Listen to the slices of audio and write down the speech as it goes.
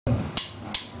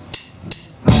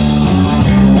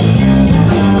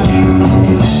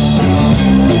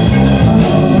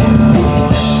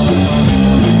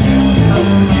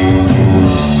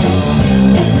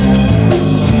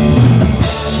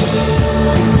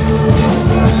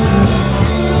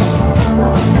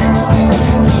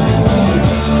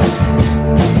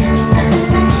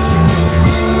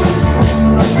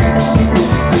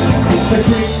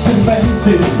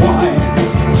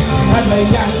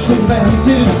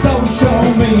social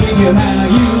media. Now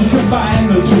you combine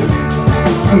the two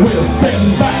with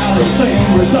embarrassing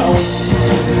results.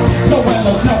 So when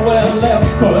there's nowhere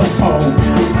left but home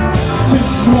to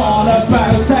swan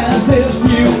about as if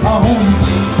you own,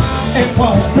 it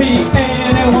won't be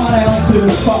anyone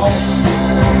else's fault.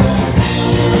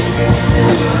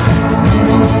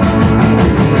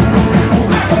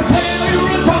 I can tell you're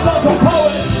a top local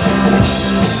poet.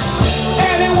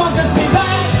 Anyone can see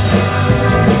that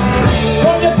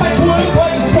from your patchwork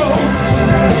waistcoats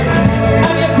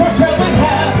and your crushed velvet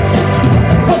hats.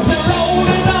 But you're old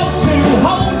enough to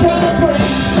hold your drink,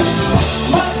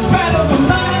 much better than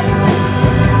that,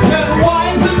 and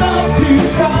wise enough to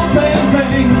stop and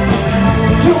think.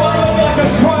 Do I look like a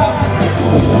trot?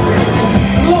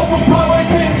 Local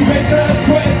poets in bitter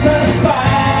Twitter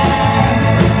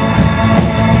spats.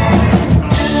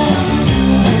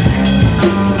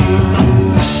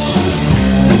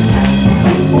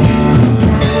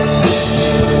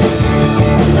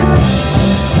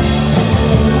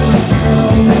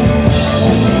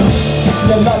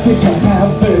 You're lucky to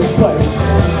have this place,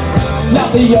 not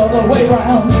the other way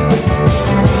round.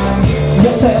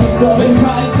 Your sense of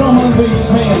entitlement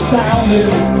leaves me astounded.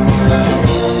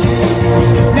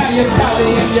 Now you're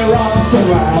carrying your arms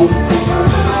around,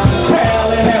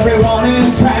 telling everyone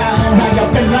in town how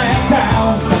you've been let down.